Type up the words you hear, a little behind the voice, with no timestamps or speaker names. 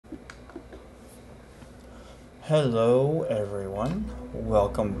Hello everyone,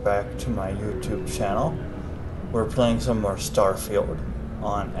 welcome back to my YouTube channel. We're playing some more Starfield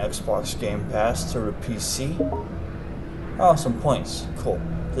on Xbox Game Pass through the PC. Oh, some points, cool.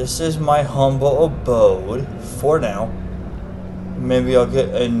 This is my humble abode for now. Maybe I'll get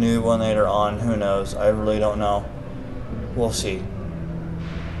a new one later on, who knows, I really don't know. We'll see.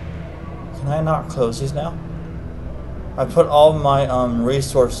 Can I not close these now? I put all my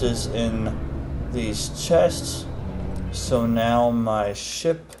resources in these chests, so now my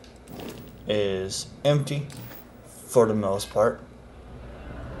ship is empty for the most part.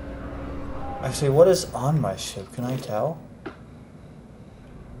 Actually, what is on my ship? Can I tell?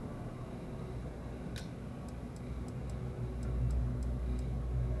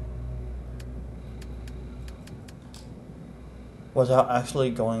 Without actually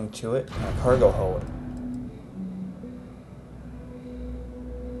going to it, my cargo hold.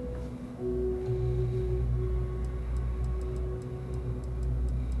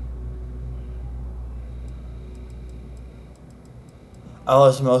 Oh,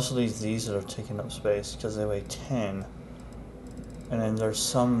 it's mostly these that are taking up space because they weigh 10. And then there's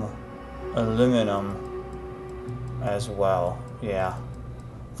some aluminum as well. Yeah.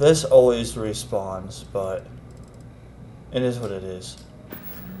 This always respawns, but it is what it is.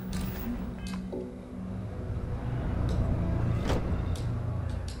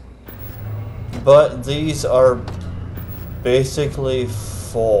 But these are basically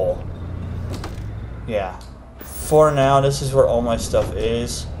full. Yeah. For now, this is where all my stuff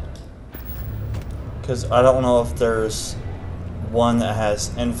is. Because I don't know if there's one that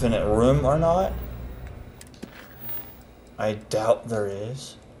has infinite room or not. I doubt there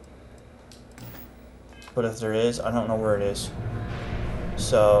is. But if there is, I don't know where it is.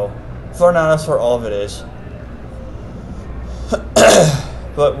 So, for now, that's where all of it is.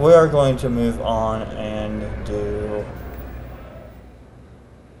 But we are going to move on and do...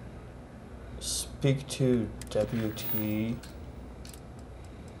 Speak to WT.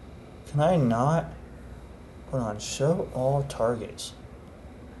 Can I not? Hold on, show all targets.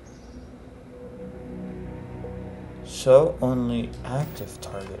 Show only active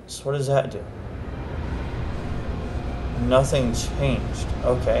targets. What does that do? Nothing changed.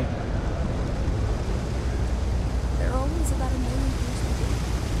 Okay. There are always about 1 million things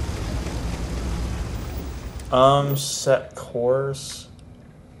to do. Set course.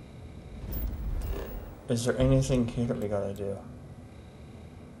 Is there anything here that we gotta do?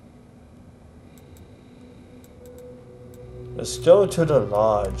 Let's go to the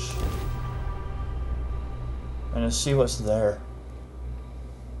lodge and let's see what's there.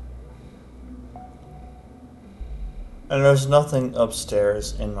 And there's nothing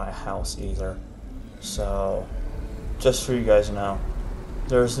upstairs in my house either. So, just for you guys to know,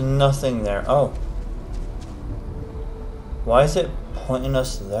 there's nothing there. Oh. Why is it pointing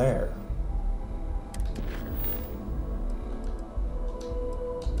us there?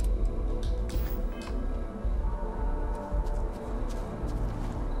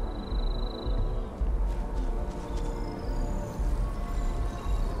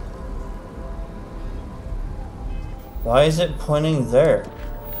 Why is it pointing there?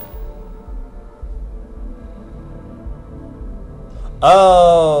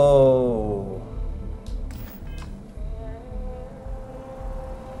 Oh.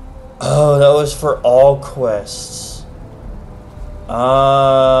 Oh, that was for all quests.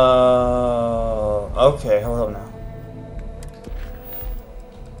 Oh. Okay, hold on now.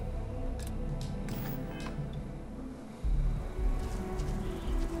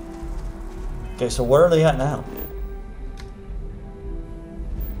 Okay, so where are they at now?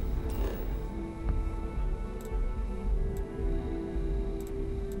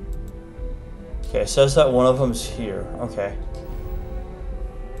 Okay, it says that one of them's here. Okay.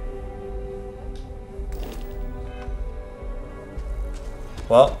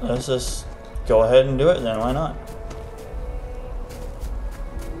 Well, let's just go ahead and do it then. Why not?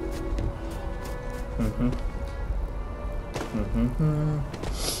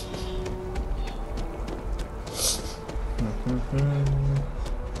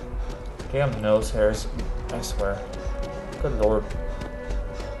 Damn nose hairs. I swear. Good lord.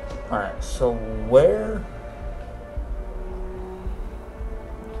 Alright, so where...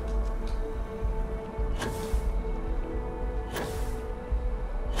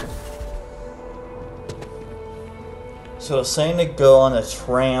 So it's saying to go on a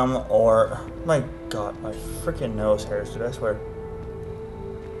tram or... My god, my freaking nose hairs, dude, I swear.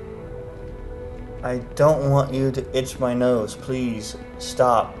 I don't want you to itch my nose, please.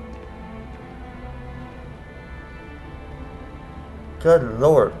 Stop. Good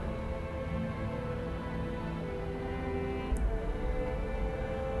lord.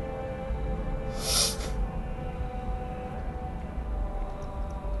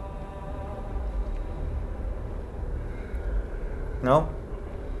 Nope.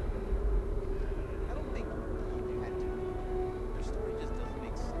 I don't think you had to. Your story just doesn't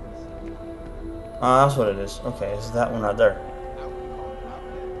make sense. Oh, that's what it is. Okay, it's that one right there. I would call it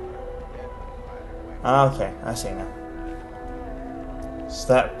outlet. Dead either way. Ah, okay, I see now. It's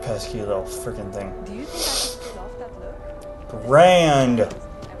that pesky little freaking thing. Do you think I can pull off that look? Grand!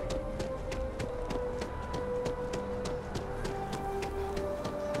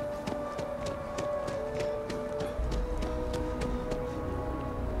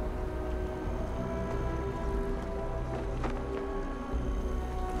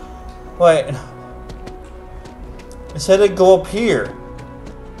 Wait. It said to go up here.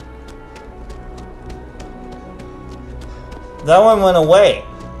 That one went away.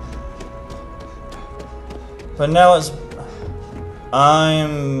 But now it's...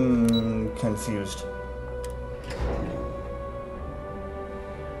 I'm confused.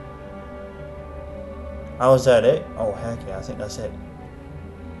 Oh, is that it? Oh, heck yeah, I think that's it.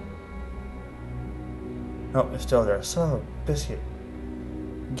 No, it's still there. Son of a biscuit.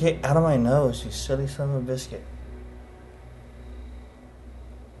 Get out of my nose, you silly son of a biscuit.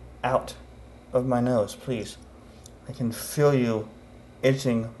 Out of my nose, please. I can feel you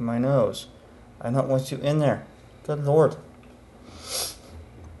itching my nose. I don't want you in there. Good Lord.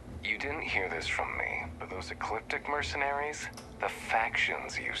 You didn't hear this from me, but those ecliptic mercenaries, the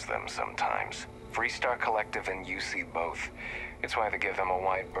factions use them sometimes. Freestar Collective and UC both. It's why they give them a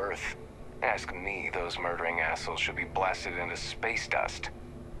wide berth. Ask me, those murdering assholes should be blasted into space dust.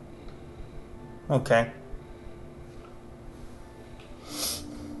 Okay.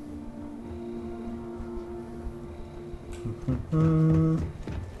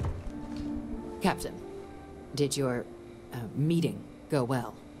 Captain, did your meeting go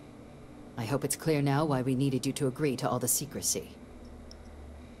well? I hope it's clear now why we needed you to agree to all the secrecy.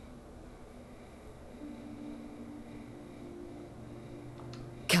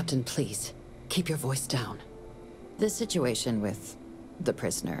 Captain, please, keep your voice down. The situation with the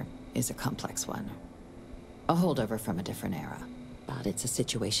prisoner is a complex one. A holdover from a different era. But it's a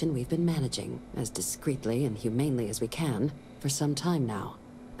situation we've been managing as discreetly and humanely as we can for some time now.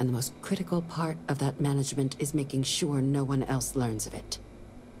 And the most critical part of that management is making sure no one else learns of it.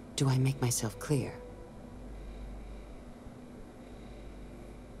 Do I make myself clear?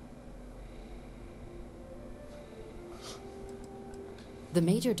 The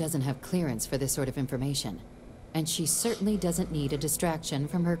Major doesn't have clearance for this sort of information, and she certainly doesn't need a distraction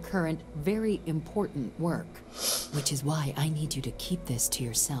from her current, very important work. Which is why I need you to keep this to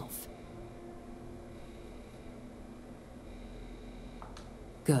yourself.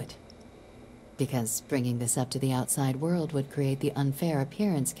 Good. Because bringing this up to the outside world would create the unfair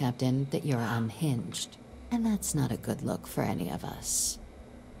appearance, Captain, that you're unhinged. And that's not a good look for any of us.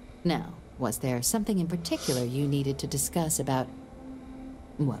 Now, was there something in particular you needed to discuss about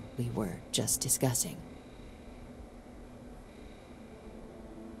what we were just discussing?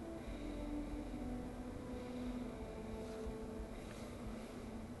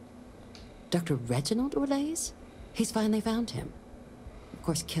 Dr. Reginald Orlaise? He's finally found him. Of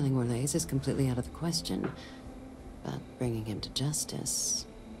course, killing Orlaise is completely out of the question, but bringing him to justice...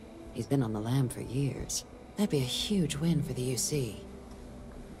 He's been on the lam for years. That'd be a huge win for the UC.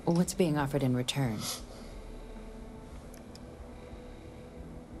 What's being offered in return?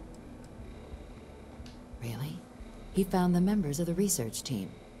 Really? He found the members of the research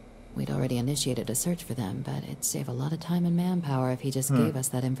team. We'd already initiated a search for them, but it'd save a lot of time and manpower if he just gave us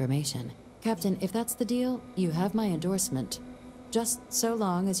that information. Captain, if that's the deal, you have my endorsement. Just so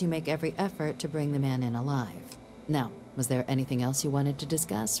long as you make every effort to bring the man in alive. Now, was there anything else you wanted to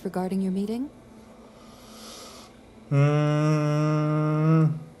discuss regarding your meeting?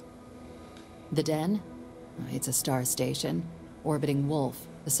 The Den? It's a star station. Orbiting Wolf,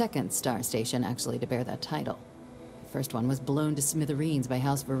 the second star station actually to bear that title. The first one was blown to smithereens by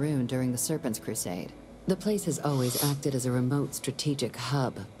House Varun during the Serpent's Crusade. The place has always acted as a remote strategic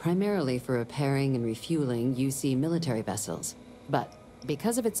hub, primarily for repairing and refueling UC military vessels. But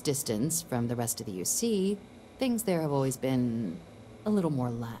because of its distance from the rest of the UC, things there have always been a little more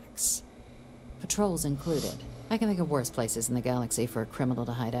lax. Patrols included. I can think of worse places in the galaxy for a criminal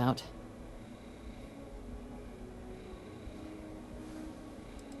to hide out.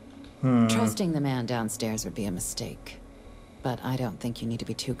 Trusting the man downstairs would be a mistake. But I don't think you need to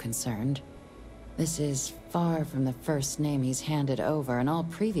be too concerned. This is far from the first name he's handed over, and all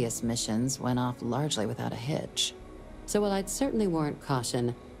previous missions went off largely without a hitch. So while I'd certainly warrant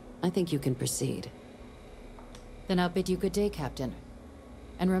caution, I think you can proceed. Then I'll bid you good day, Captain,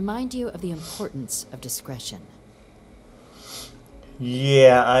 and remind you of the importance of discretion.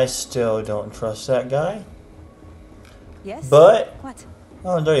 Yeah, I still don't trust that guy. Yes? But What?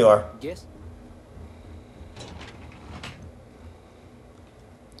 oh, there you are. Yes?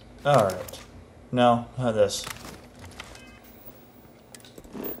 All right. No, not this.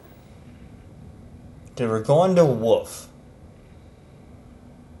 Okay, we're going to Wolf.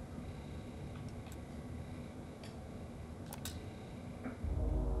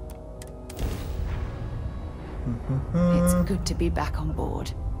 It's good to be back on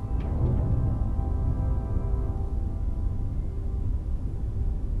board.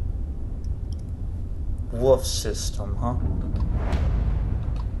 Wolf system, huh?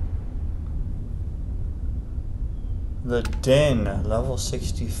 The Den, level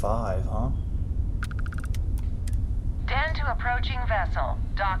 65, huh? Den to approaching vessel.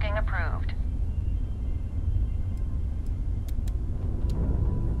 Docking approved.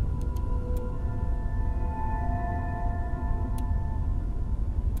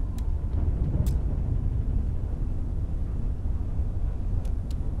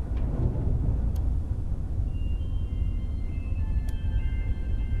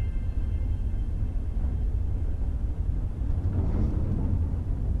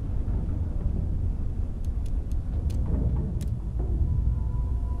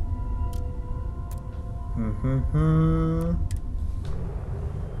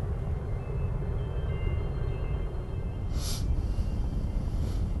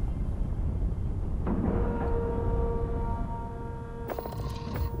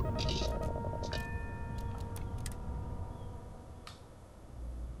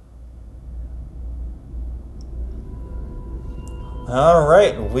 All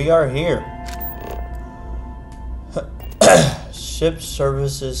right, we are here. Ship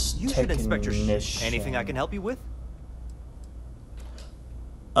services You should inspect your technician. ship. Anything I can help you with?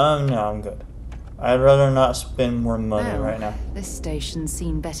 No, I'm good. I'd rather not spend more money Well, right now. this station's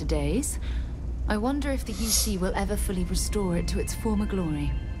seen better days. I wonder if the UC will ever fully restore it to its former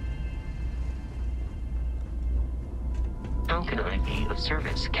glory. How can I be of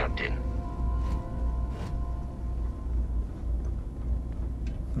service, Captain?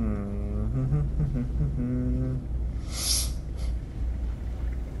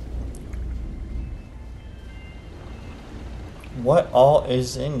 What all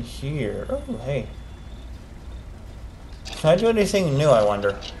is in here? Oh, hey. Can I do anything new, I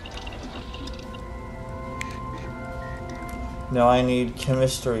wonder? No, I need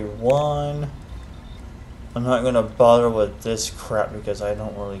chemistry 1. I'm not gonna bother with this crap because I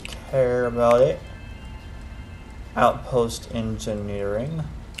don't really care about it. Outpost engineering.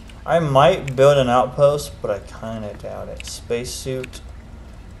 I might build an outpost, but I kinda doubt it. Spacesuit,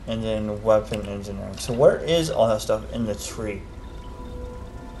 and then weapon engineering. So where is all that stuff in the tree?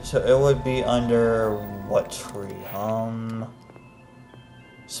 So it would be under what tree?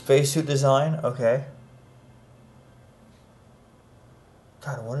 Spacesuit design, okay.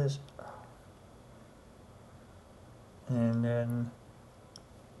 God, what is... And then...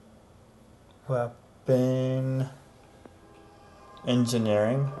 weapon...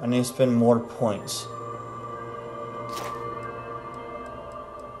 engineering. I need to spend more points.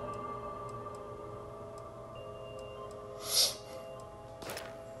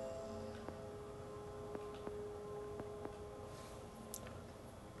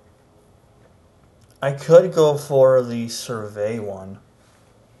 I could go for the survey one.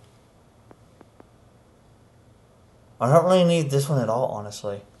 I don't really need this one at all,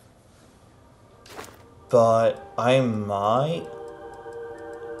 honestly. But I might.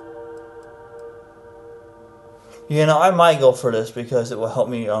 You know, I might go for this because it will help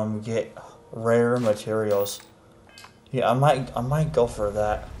me get rare materials. Yeah, I might go for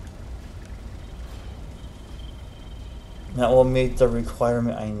that. That will meet the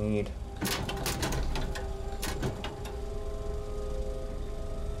requirement I need.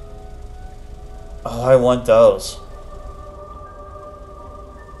 Oh, I want those.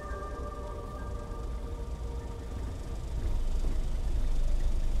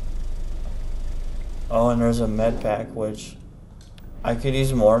 Oh, and there's a med pack, which I could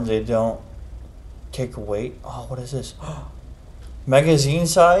use more. They don't take weight. Oh, what is this? Magazine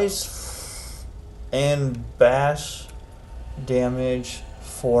size and bash damage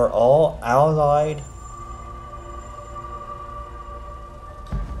for all allied.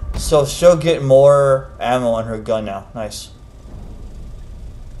 So she'll get more ammo on her gun now. Nice.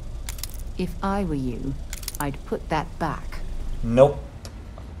 If I were you, I'd put that back. Nope.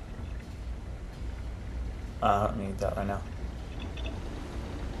 I don't need that right now.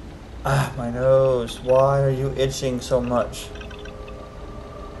 Ah, my nose. Why are you itching so much?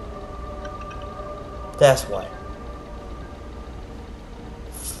 That's why.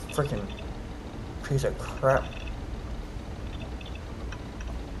 Freaking piece of crap.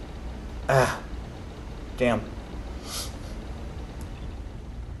 Ah. Damn.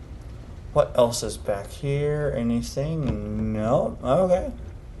 What else is back here? Anything? No? Okay.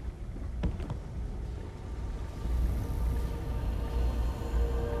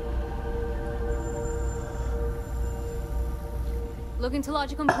 Looking to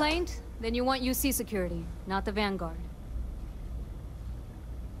lodge a complaint? Then you want UC security, not the Vanguard.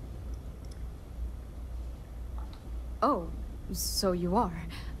 Oh, so you are.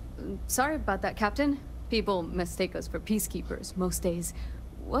 Sorry about that, Captain. People mistake us for peacekeepers most days.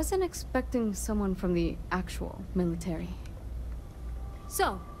 Wasn't expecting someone from the actual military.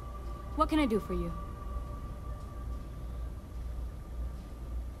 So, what can I do for you?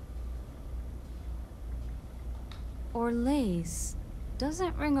 Orlaise.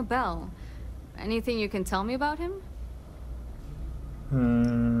 Doesn't ring a bell. Anything you can tell me about him?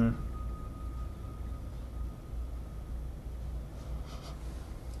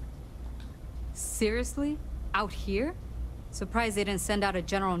 Seriously? Out here? Surprised they didn't send out a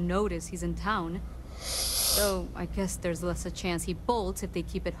general notice he's in town. Though, I guess there's less a chance he bolts if they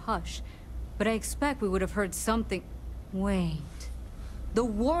keep it hush. But I expect we would have heard something... Wait... The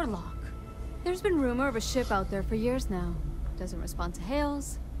Warlock! There's been rumor of a ship out there for years now. Doesn't respond to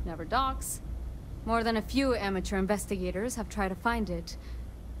hails, never docks. More than a few amateur investigators have tried to find it.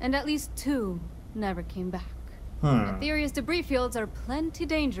 And at least 2 never came back. The theory is debris fields are plenty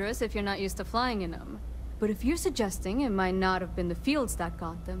dangerous if you're not used to flying in them. But if you're suggesting it might not have been the fields that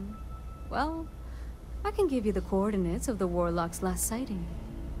got them, well, I can give you the coordinates of the Warlock's last sighting.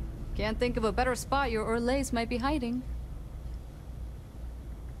 Can't think of a better spot your Orlaise might be hiding.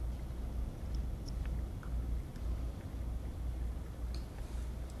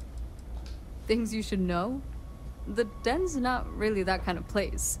 Things you should know? The den's not really that kind of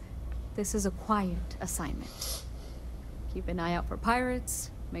place. This is a quiet assignment. Keep an eye out for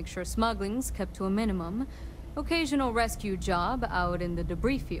pirates, make sure smuggling's kept to a minimum, occasional rescue job out in the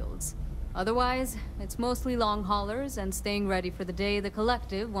debris fields. Otherwise, it's mostly long haulers and staying ready for the day the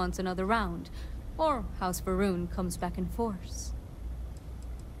Collective wants another round, or House Varun comes back in force.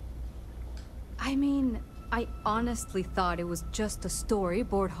 I mean, I honestly thought it was just a story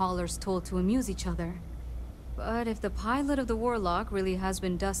board haulers told to amuse each other. But if the pilot of the Warlock really has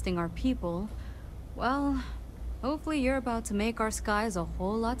been dusting our people, well, hopefully you're about to make our skies a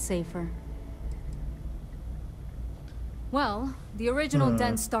whole lot safer. Well, the original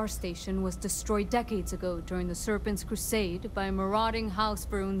Den Star Station was destroyed decades ago during the Serpent's Crusade by marauding House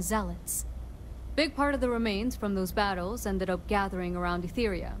Varun zealots. Big part of the remains from those battles ended up gathering around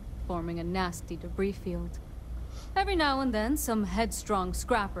Etheria, forming a nasty debris field. Every now and then, some headstrong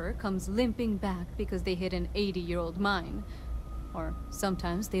scrapper comes limping back because they hit an 80-year-old mine. Or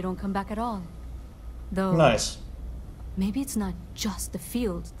sometimes they don't come back at all. Though, Nice. maybe it's not just the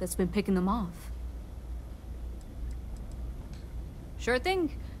field that's been picking them off. Sure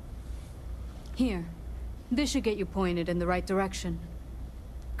thing. Here, this should get you pointed in the right direction.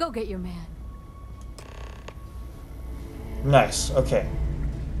 Go get your man. Nice, okay.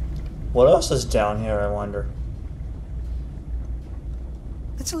 What else is down here, I wonder?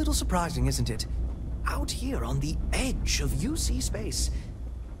 It's a little surprising, isn't it? Out here on the edge of UC space.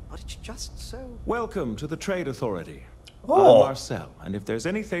 But it's just so... Welcome to the Trade Authority. Oh. I'm Marcel, and if there's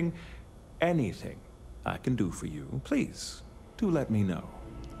anything I can do for you, please, do let me know.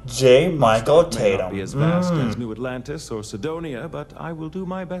 J. Michael Stock may not Tatum. be as vast as New Atlantis or Sidonia, but I will do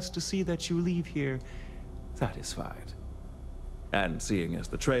my best to see that you leave here satisfied. And seeing as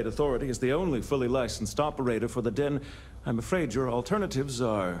the Trade Authority is the only fully licensed operator for the Den, I'm afraid your alternatives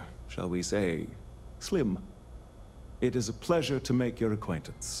are, shall we say, slim. It is a pleasure to make your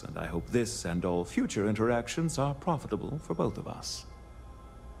acquaintance, and I hope this and all future interactions are profitable for both of us.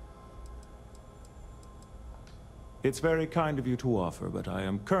 It's very kind of you to offer, but I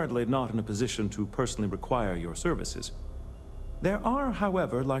am currently not in a position to personally require your services. There are,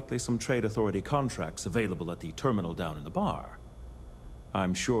 however, likely some Trade Authority contracts available at the terminal down in the bar.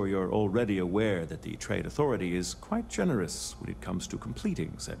 I'm sure you're already aware that the Trade Authority is quite generous when it comes to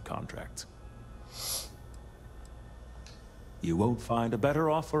completing said contracts. You won't find a better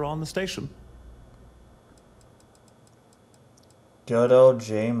offer on the station. Good old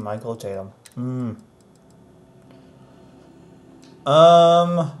J. Michael Tatum.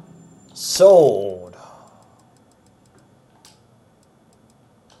 Sold.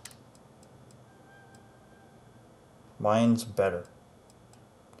 Mine's better.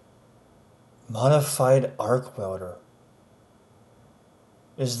 Modified arc welder.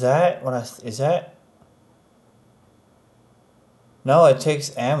 Is that what is that? No, it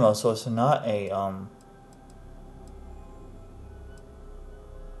takes ammo, so it's not a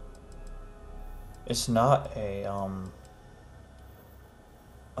It's not a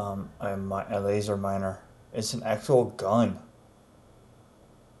laser miner. It's an actual gun.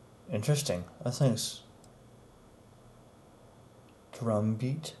 Interesting. That thing's drum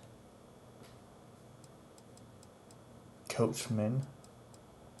beat. Coachman.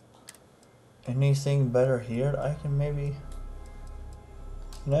 Anything better here? I can maybe.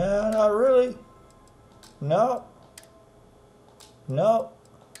 No, not really. No. No.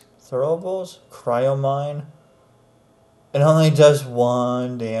 Throwables. Cryomine. It only does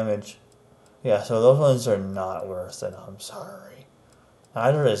 1 damage. Yeah, so those ones are not worth it. I'm sorry.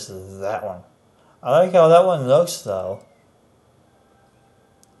 Neither is that one. I like how that one looks, though.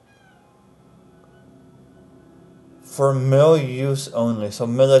 For mil use only, so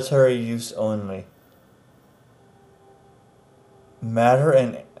military use only. Matter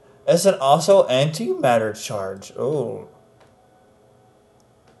and it's an also antimatter charge. Oh.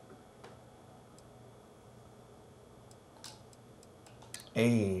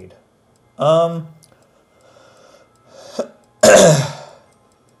 Aid.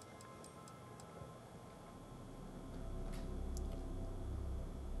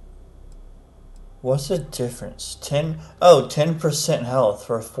 What's the difference? 10% health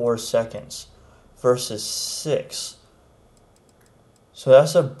for 4 seconds versus 6. So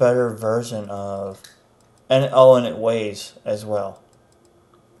that's a better version of, and it weighs as well.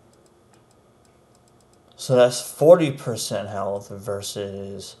 So that's 40% health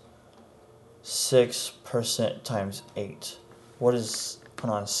versus 6% times 8. What is,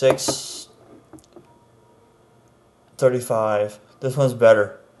 hold on, 6, 35. This one's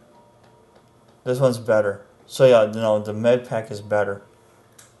better. This one's better. So yeah, no, the med pack is better.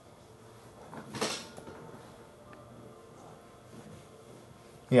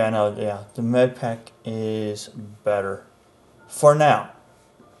 Yeah, no, yeah, the med pack is better. For now.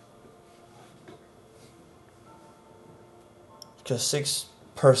 Just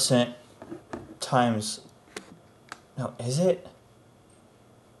 6% times, no, is it?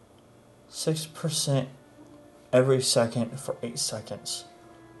 6% every second for 8 seconds.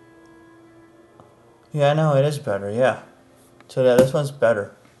 Yeah, no, it is better, yeah. So yeah, this one's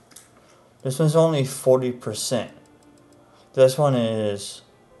better. This one's only 40%. This one is,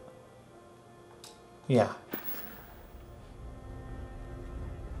 yeah.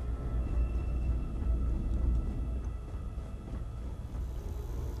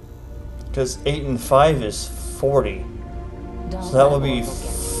 Because 8 and 5 is 40. So that would be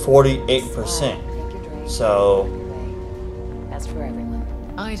 48%. So. That's for everyone.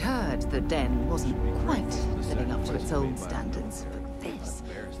 I'd heard the den wasn't quite living up to its old standards, but this.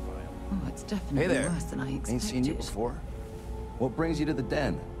 Oh, it's definitely Hey there. worse than I expected. Ain't seen you before. What brings you to the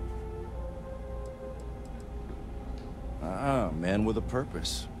den? Ah, man with a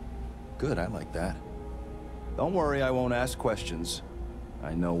purpose. Good, I like that. Don't worry, I won't ask questions.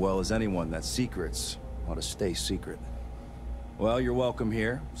 I know well as anyone that secrets ought to stay secret. Well, you're welcome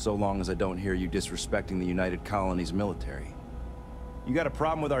here, so long as I don't hear you disrespecting the United Colonies military. You got a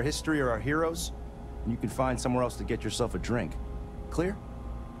problem with our history or our heroes? You can find somewhere else to get yourself a drink. Clear?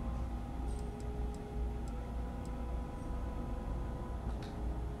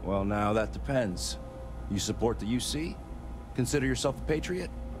 Well, now that depends. You support the UC? Consider yourself a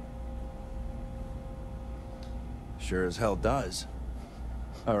patriot? Sure as hell does.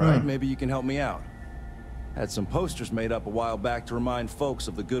 All right, maybe you can help me out. Had some posters made up a while back to remind folks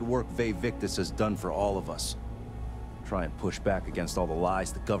of the good work Ve Victus has done for all of us. Try and push back against all the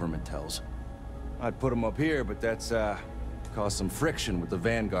lies the government tells. I'd put them up here, but that's, caused some friction with the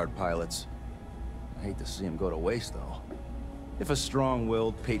Vanguard pilots. I hate to see them go to waste, though. If a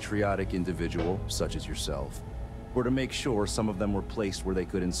strong-willed, patriotic individual, such as yourself, were to make sure some of them were placed where they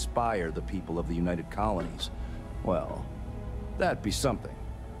could inspire the people of the United Colonies, well, that'd be something.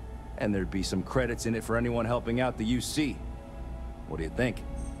 And there'd be some credits in it for anyone helping out the UC. What do you think?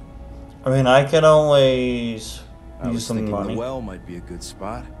 I mean, I can always use some money. The well might be a good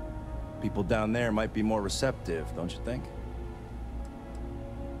spot. People down there might be more receptive, don't you think?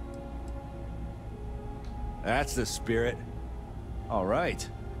 That's the spirit. All right.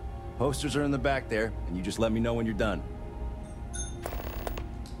 Posters are in the back there, and you just let me know when you're done.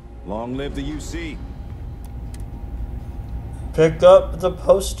 Long live the UC. Pick up the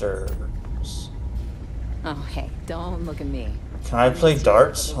posters. Oh, hey, don't look at me. Can I play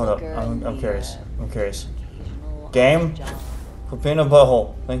darts? Hold up, I'm curious. I'm curious. Game? Quit being a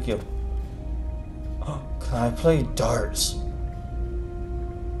butthole. Thank you. Can I play darts?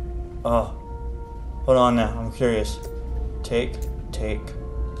 Oh. Hold on now, I'm curious. Take,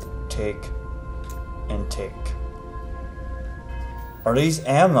 and take. Are these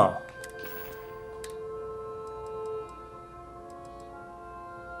ammo?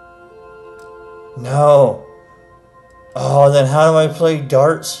 No. Oh, then how do I play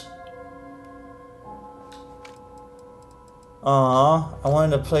darts? I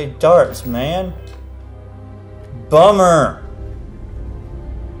wanted to play darts, man. Bummer.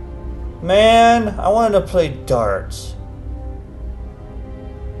 Man, I wanted to play darts.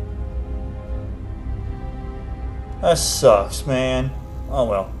 That sucks, man. Oh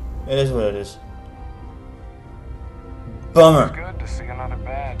well, it is what it is. Bummer. It's good to see another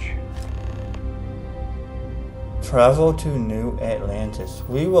badge. Travel to New Atlantis.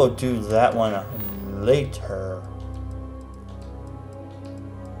 We will do that one later.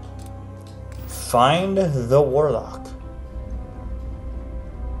 Find the Warlock.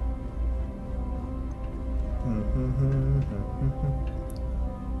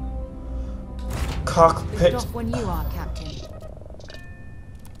 Cockpit. Off when you are, Captain.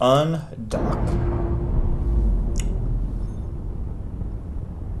 Undock.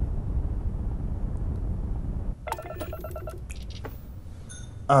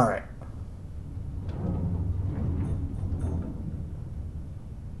 All right.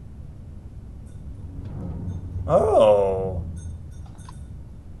 Oh.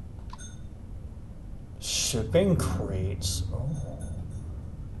 Shipping crates. Oh.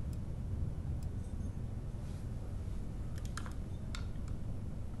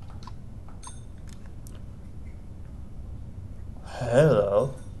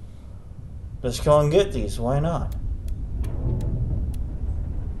 Hello. Let's go and get these. Why not?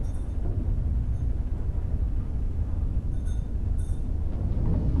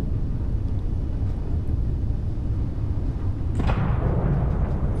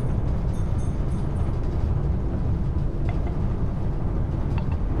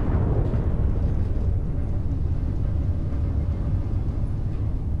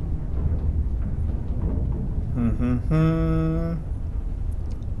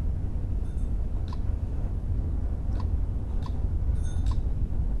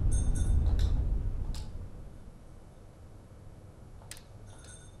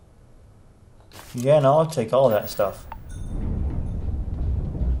 Yeah, no, I'll take all that stuff.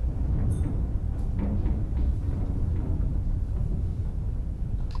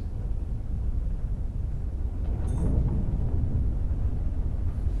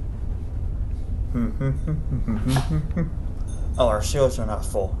 Oh, our shields are not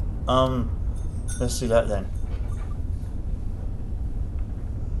full. Let's do that then.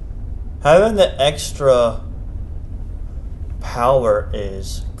 Having the extra power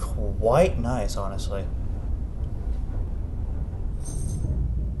is quite nice, honestly.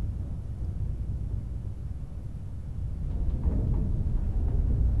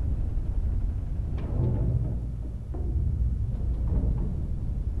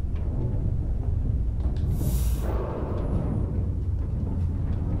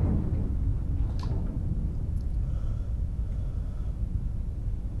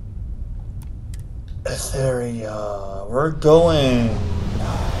 Etheria, we're going.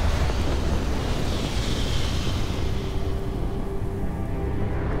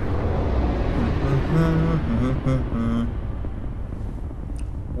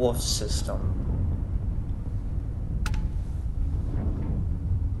 Wolf system.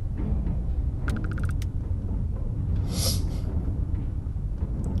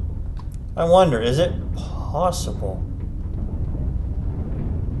 I wonder, is it possible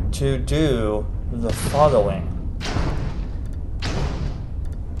to do the following?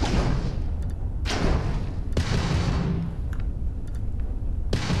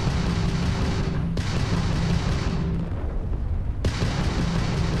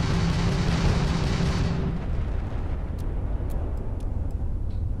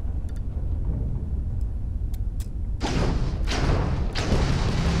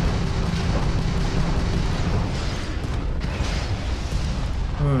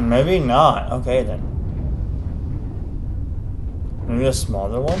 Maybe not. Okay then. Maybe a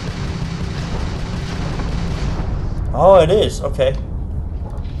smaller one? Oh, it is. Okay.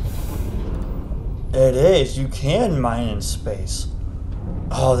 It is. You can mine in space.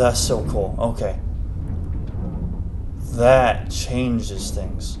 Oh, that's so cool. Okay. That changes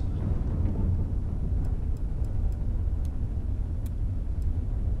things.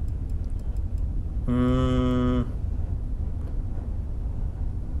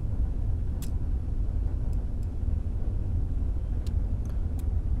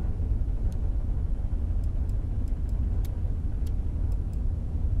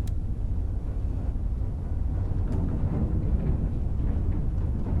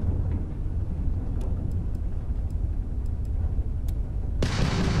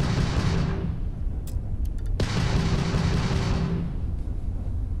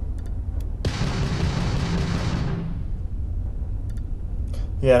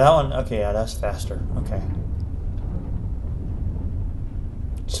 Yeah, that one. Okay, yeah, that's faster. Okay.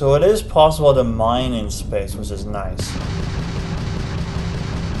 So it is possible to mine in space, which is nice.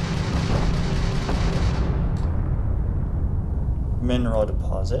 Mineral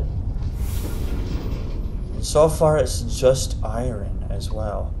deposit. And so far it's just iron as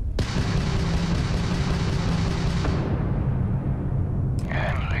well.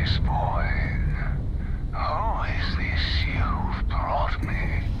 Endless boy, who is this you've brought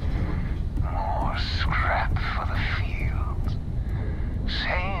me? More scrap for the field.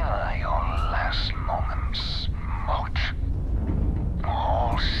 Savor your last moments, moat.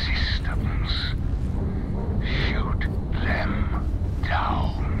 All systems. Shoot them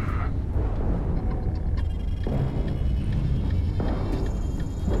down.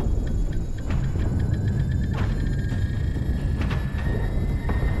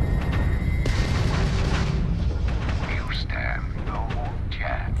 You stand no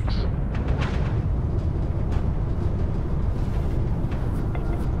chance.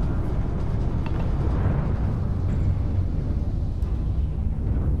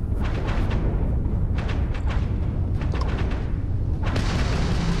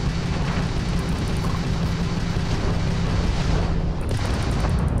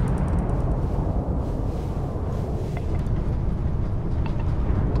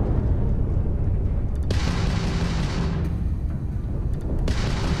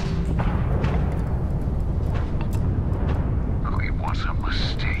 It was a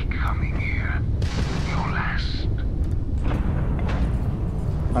mistake coming here. Your last.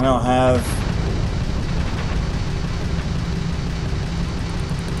 I don't have.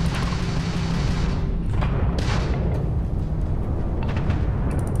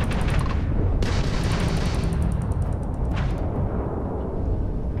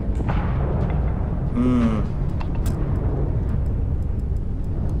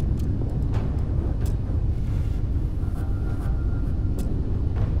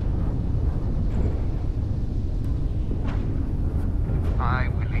 I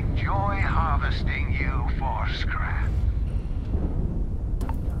will enjoy harvesting you for scrap.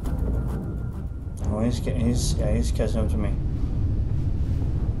 Oh, he's catching up to me.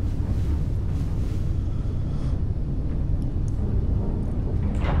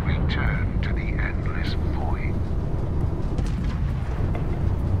 Return to the endless void.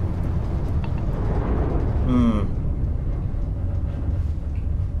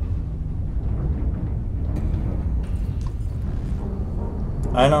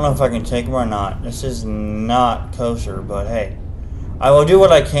 I don't know if I can take him or not. This is not kosher, but hey. I will do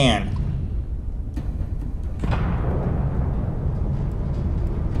what I can.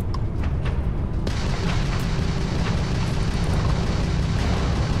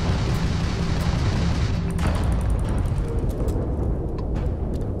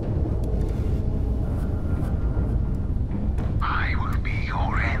 I will be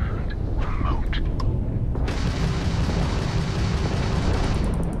your end, moat.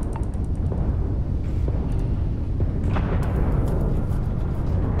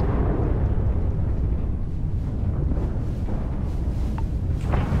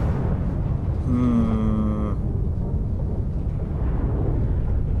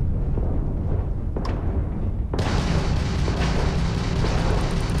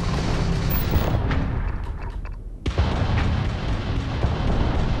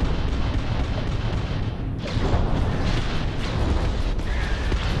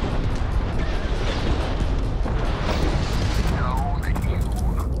 Know that you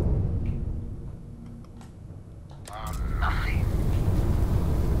are nothing.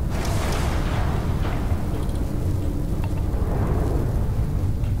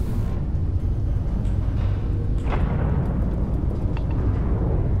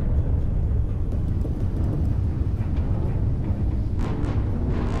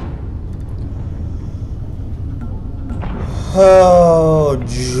 Oh,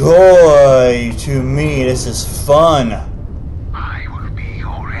 joy to me. This is fun. I will be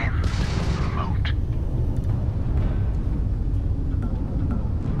your end, moat.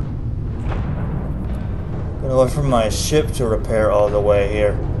 Gonna wait for my ship to repair all the way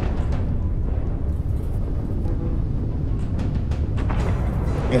here.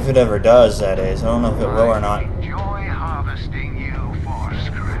 If it ever does, that is. I don't know if it will or not. Enjoy harvesting you for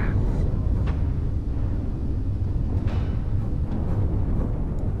scrap.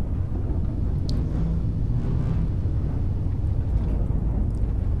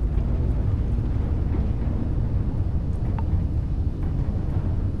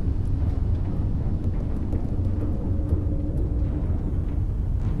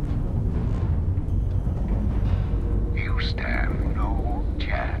 You stand no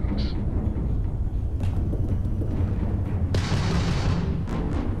chance.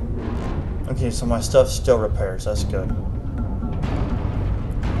 Okay, so my stuff still repairs. That's good.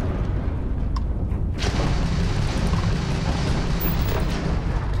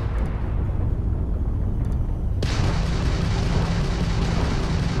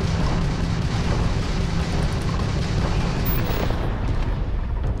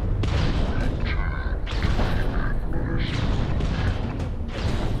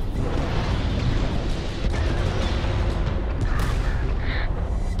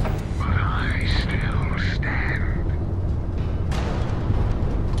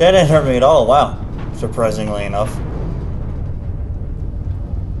 That didn't hurt me at all, wow. Surprisingly enough.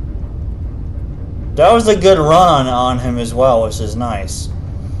 That was a good run on him as well, which is nice.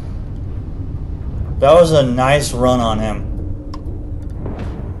 That was a nice run on him.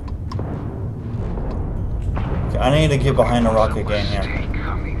 Okay, I need to get behind the rock again here.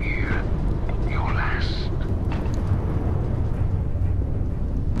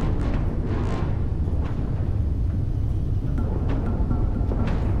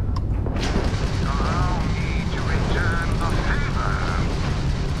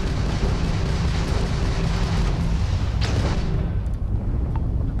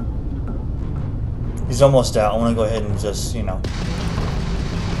 He's almost out. I want to go ahead and just, you know.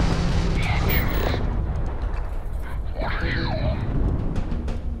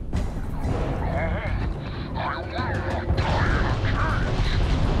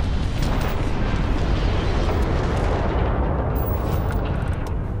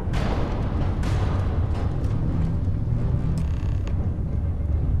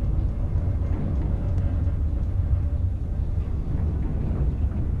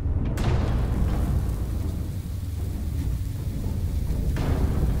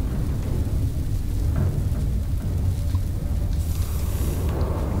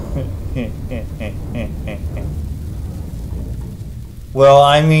 Well,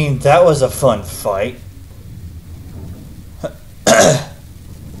 I mean, that was a fun fight.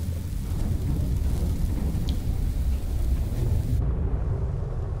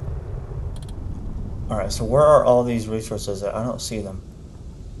 Alright, so where are all these resources at? I don't see them.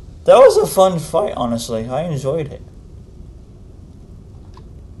 That was a fun fight, honestly. I enjoyed it.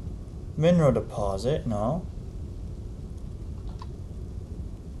 Mineral deposit, no.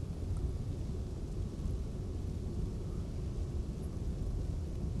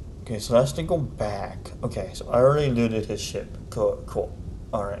 Okay, so that's to go back. Okay, so I already looted his ship. Cool, cool.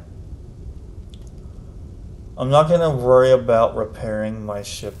 Alright. I'm not going to worry about repairing my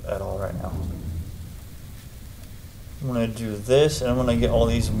ship at all right now. I'm going to do this, and I'm going to get all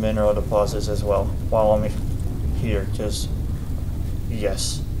these mineral deposits as well while I'm here, because,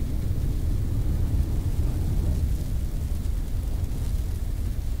 yes.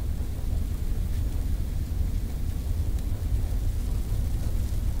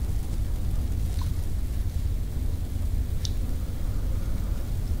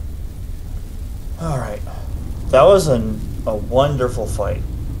 Alright, that was a wonderful fight,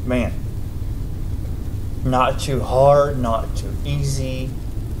 man. Not too hard, not too easy,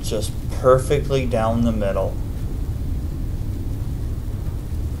 just perfectly down the middle.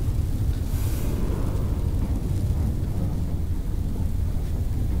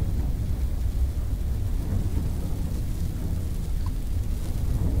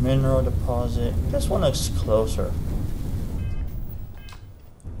 Mineral deposit, this one looks closer.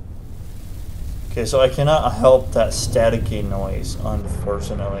 Okay, so I cannot help that staticky noise,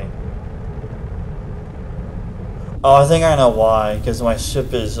 unfortunately. Oh, I think I know why, because my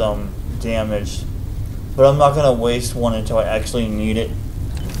ship is damaged. But I'm not going to waste one until I actually need it.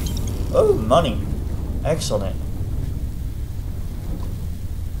 Oh, money. Excellent.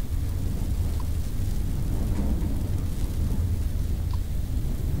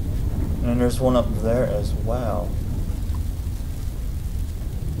 And there's one up there as well.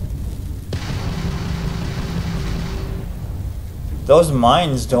 Those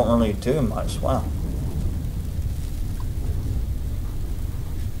mines don't really do much. Wow.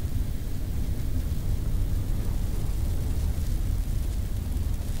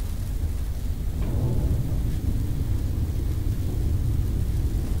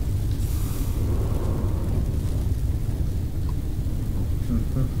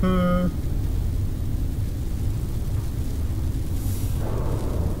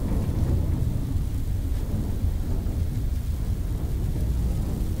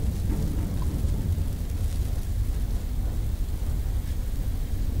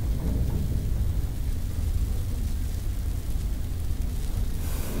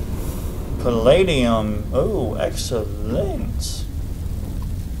 Palladium. Oh, excellent.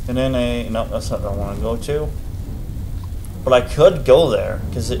 And then no, that's not what I want to go to. But I could go there,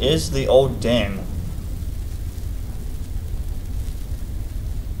 because it is the old den.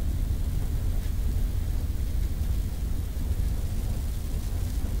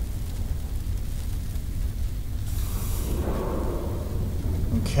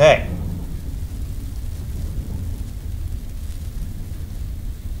 Okay.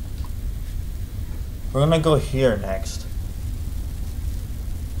 We're gonna go here next.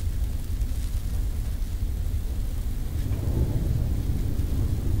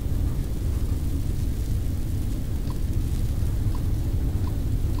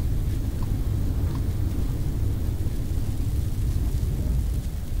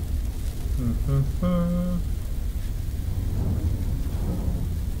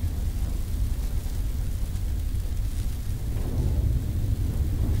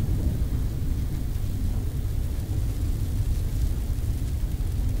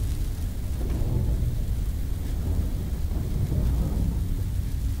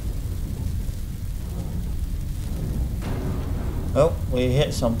 Oh, we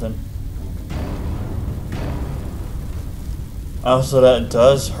hit something. Oh, so that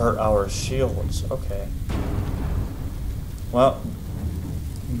does hurt our shields. Okay. Well,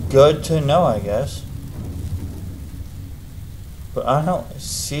 good to know, I guess. But I don't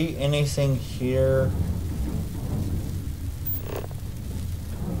see anything here.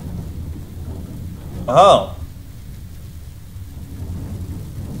 Oh!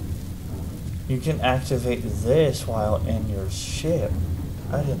 You can activate this while in your ship.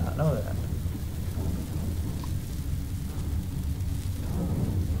 I did not know that.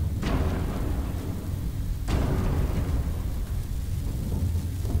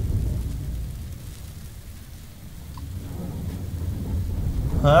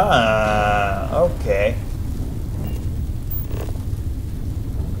 Ah, okay.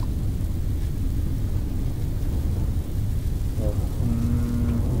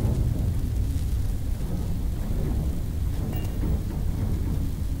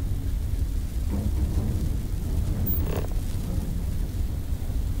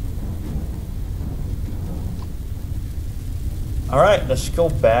 Alright, let's go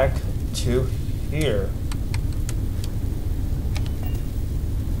back to here.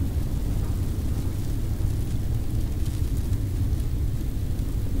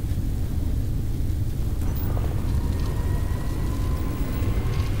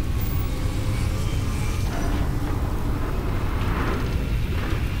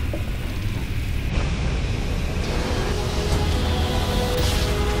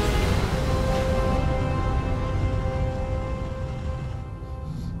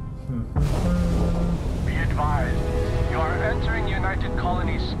 Be advised, you are entering United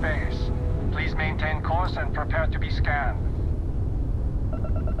Colony space. Please maintain course and prepare to be scanned.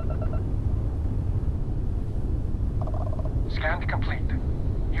 Scan complete.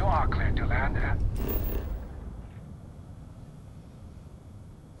 You are cleared to land at...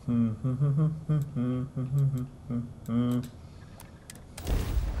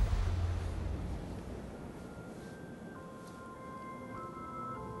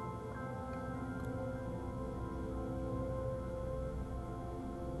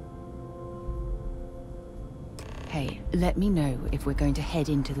 Hey, let me know if we're going to head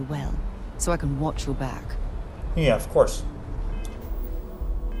into the well, so I can watch your back. Yeah, of course.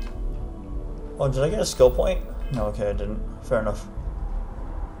 Oh, did I get a skill point? No, okay, I didn't. Fair enough.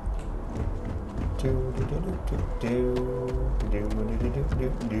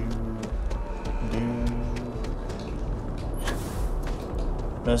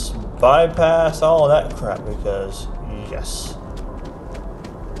 Let's bypass all that crap because, yes.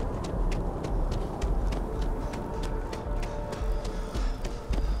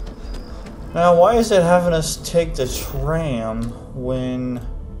 Now, why is it having us take the tram when...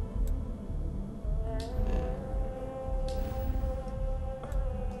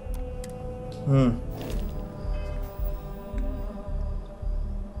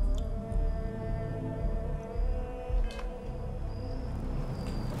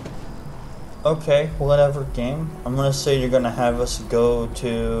 Okay, whatever game. I'm gonna say you're gonna have us go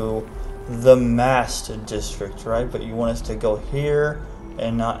to the Mast District, right? But you want us to go here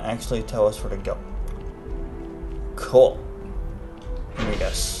and not actually tell us where to go. Cool. Let me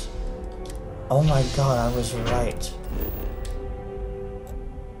guess. Oh my god, I was right.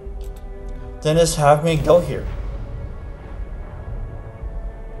 Then just have me go here.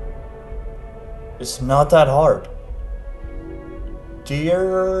 It's not that hard.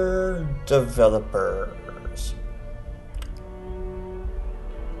 Dear developers.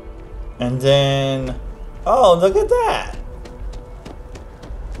 And then, oh, look at that.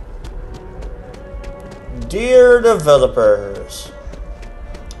 Dear developers,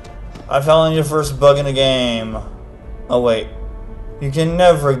 I found your first bug in the game. Oh wait, you can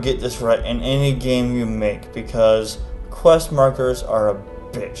never get this right in any game you make because quest markers are a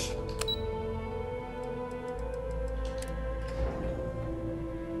bitch.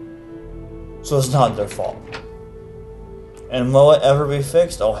 So it's not their fault. And will it ever be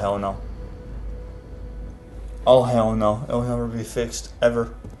fixed? Oh hell no. Oh hell no, it will never be fixed,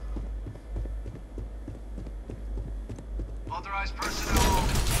 ever. Authorized personnel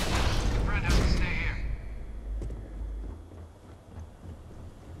only. Your friend has to stay here.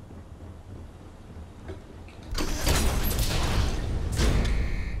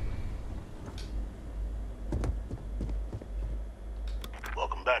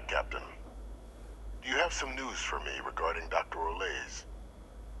 Welcome back, Captain. Do you have some news for me regarding Dr. Olays?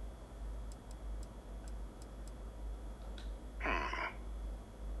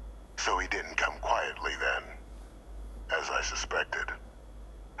 So he didn't come quietly then, as I suspected.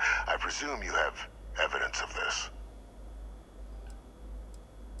 I presume you have evidence of this.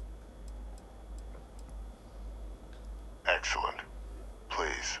 Excellent.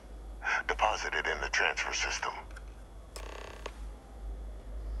 Please, deposit it in the transfer system.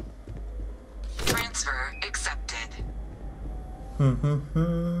 Transfer accepted.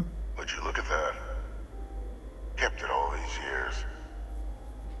 Would you look at that? Kept it all these years.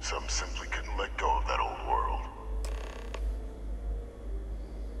 Some simply couldn't let go of that old world.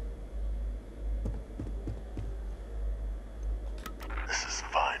 This is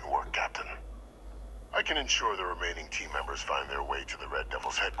fine work, Captain. I can ensure the remaining team members find their way to the Red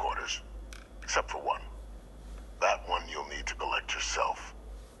Devil's headquarters. Except for one. That one you'll need to collect yourself.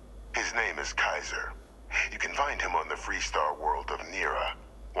 His name is Kaiser. You can find him on the Freestar world of Nira,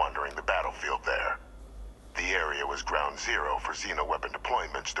 wandering the battlefield there. The area was ground zero for xeno-weapon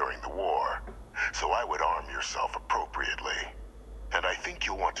deployments during the war, so I would arm yourself appropriately. And I think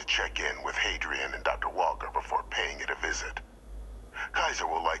you'll want to check in with Hadrian and Dr. Walker before paying it a visit. Kaiser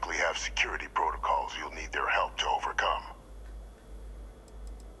will likely have security protocols you'll need their help to overcome.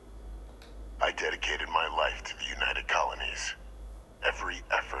 I dedicated my life to the United Colonies. Every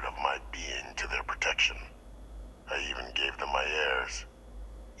effort of my being to their protection. I even gave them my heirs.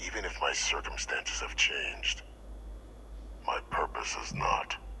 Even if my circumstances have changed, my purpose is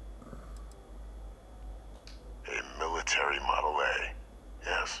not. A military Model A,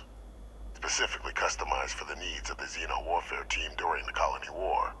 yes. Specifically customized for the needs of the Xeno warfare team during the Colony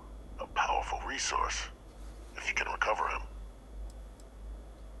War. A powerful resource, if you can recover him.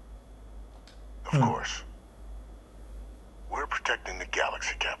 Of course. We're protecting the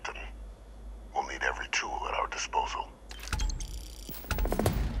galaxy, Captain. We'll need every tool at our disposal.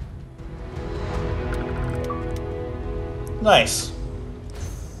 Nice.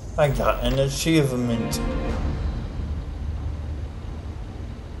 I got an achievement.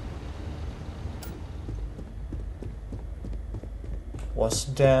 What's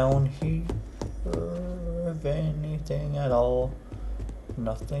down here? If anything at all.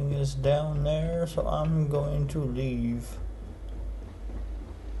 Nothing is down there, so I'm going to leave.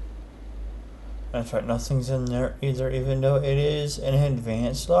 That's right, nothing's in there either, even though it is an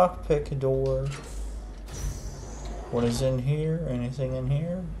advanced lockpick door. What is in here? Anything in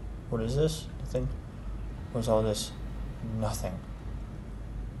here? What is this? Nothing. What's all this? Nothing.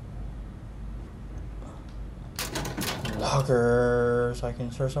 Lockers. I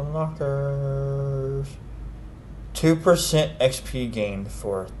can search some lockers. 2% XP gained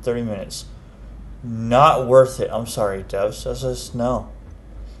for 30 minutes. Not worth it. I'm sorry, devs. That's just no.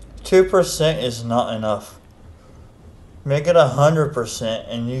 2% is not enough. Make it 100%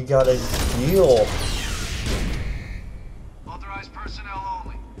 and you got a deal. Authorized personnel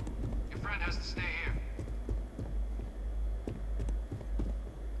only. Your friend has to stay here.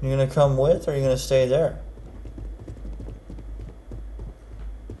 You gonna come with or are you gonna stay there?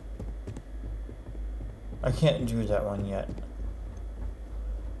 I can't do that one yet.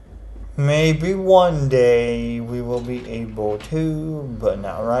 Maybe one day we will be able to, but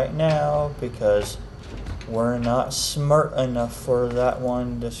not right now because we're not smart enough for that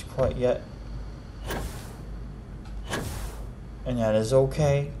one just quite yet. And that is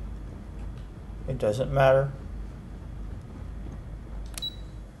okay. It doesn't matter.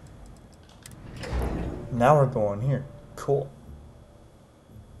 Now we're going here. Cool.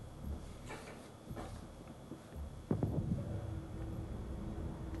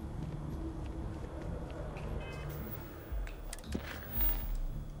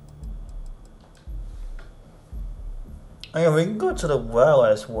 Oh yeah, we can go to the well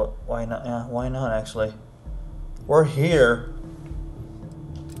as what? Why not? Yeah, why not actually? We're here.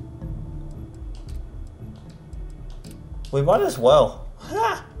 We might as well.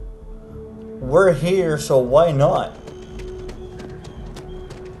 Ha! We're here, so why not?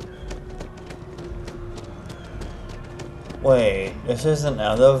 Wait, this is an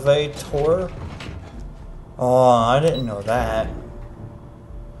elevator? Oh, I didn't know that.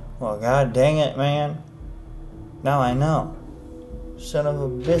 Well, god dang it, man. Now I know. Son of a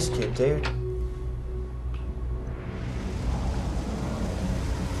biscuit, dude.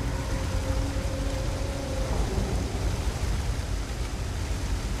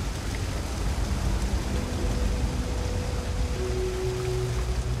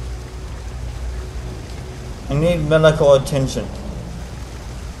 I need medical attention.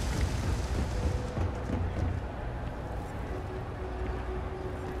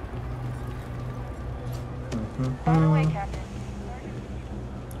 On the way, Captain.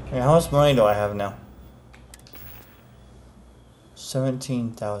 Okay, how much money do I have now?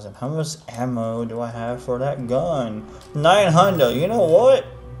 17,000. How much ammo do I have for that gun? 900. You know what?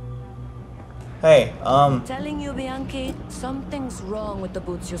 Hey, Telling you, Bianchi, something's wrong with the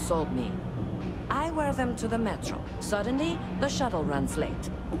boots you sold me. I wear them to the metro. Suddenly, the shuttle runs late.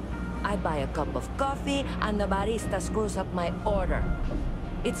 I buy a cup of coffee, and the barista screws up my order.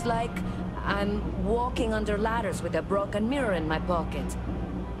 It's like I'm walking under ladders with a broken mirror in my pocket.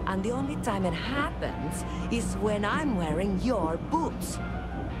 And the only time it happens is when I'm wearing your boots.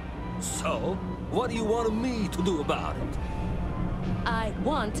 So, what do you want me to do about it? I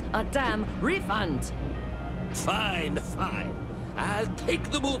want a damn refund. Fine, fine. I'll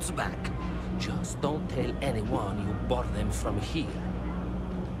take the boots back. Just don't tell anyone you bought them from here.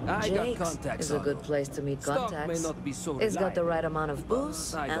 I got Jake's contacts is a on good them. place to meet Stock contacts. may not be so It's got the reliable, right amount of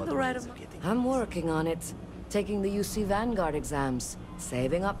booze I and got the right ways of amount. getting I'm working on it. Taking the UC Vanguard exams.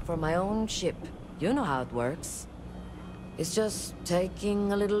 Saving up for my own ship. You know how it works. It's just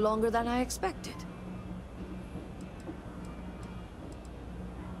taking a little longer than I expected.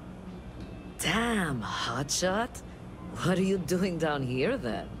 Damn, hotshot. What are you doing down here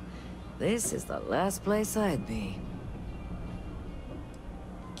then? This is the last place I'd be.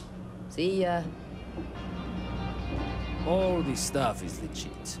 See ya. All this stuff is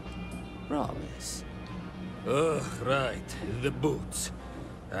legit. Promise. Ugh, right. The boots.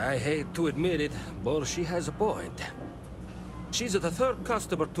 I hate to admit it, but she has a point. She's the third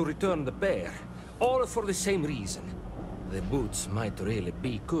customer to return the pair. All for the same reason. The boots might really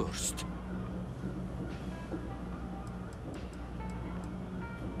be cursed.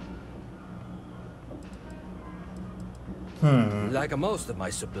 Like most of my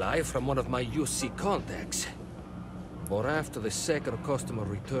supply from one of my UC contacts. But after the second customer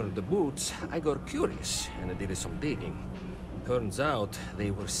returned the boots, I got curious and I did some digging. Turns out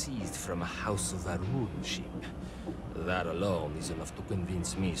they were seized from a House of Varun ship. That alone is enough to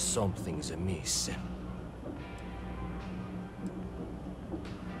convince me something's amiss.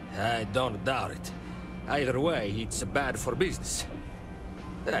 I don't doubt it. Either way, it's bad for business.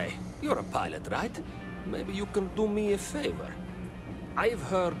 Hey, you're a pilot, right? Maybe you can do me a favor. I've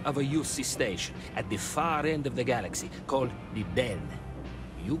heard of a UC station at the far end of the galaxy called the Den.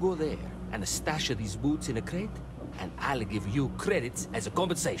 You go there and stash these boots in a crate, and I'll give you credits as a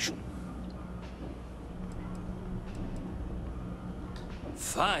compensation.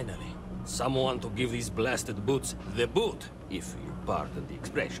 Finally, someone to give these blasted boots the boot, if you pardon the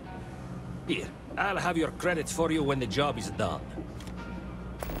expression. Here, I'll have your credits for you when the job is done.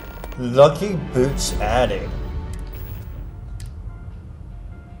 Lucky boots added.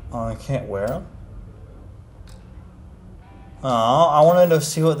 Oh, I can't wear them? Oh, I wanted to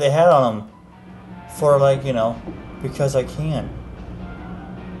see what they had on them. For, like, you know, because I can.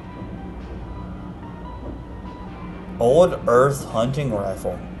 Old Earth hunting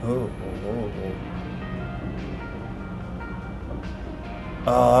rifle. Ooh.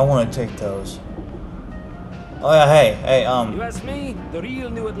 Oh, I want to take those. Oh yeah, hey, You ask me, the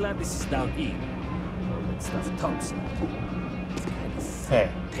real New Atlantis is down here. All that stuff topside. Hey.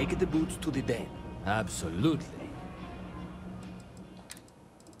 Take the boots to the Den. Absolutely.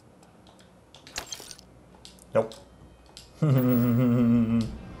 Nope. You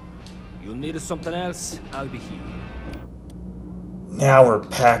need something else? I'll be here. Now we're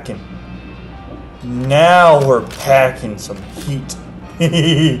packing. Now we're packing some heat.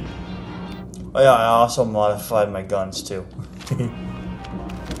 Oh yeah, I also modified my guns too.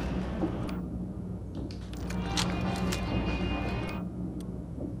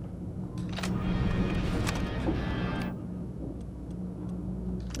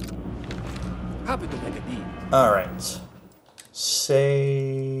 Happy to make a deal. Alright.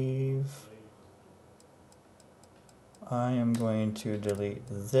 Save. I am going to delete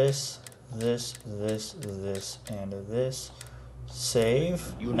this, this, and this.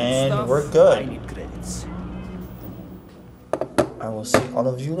 Save, You need and stuff, we're good. I need credits. I will see all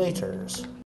of you later.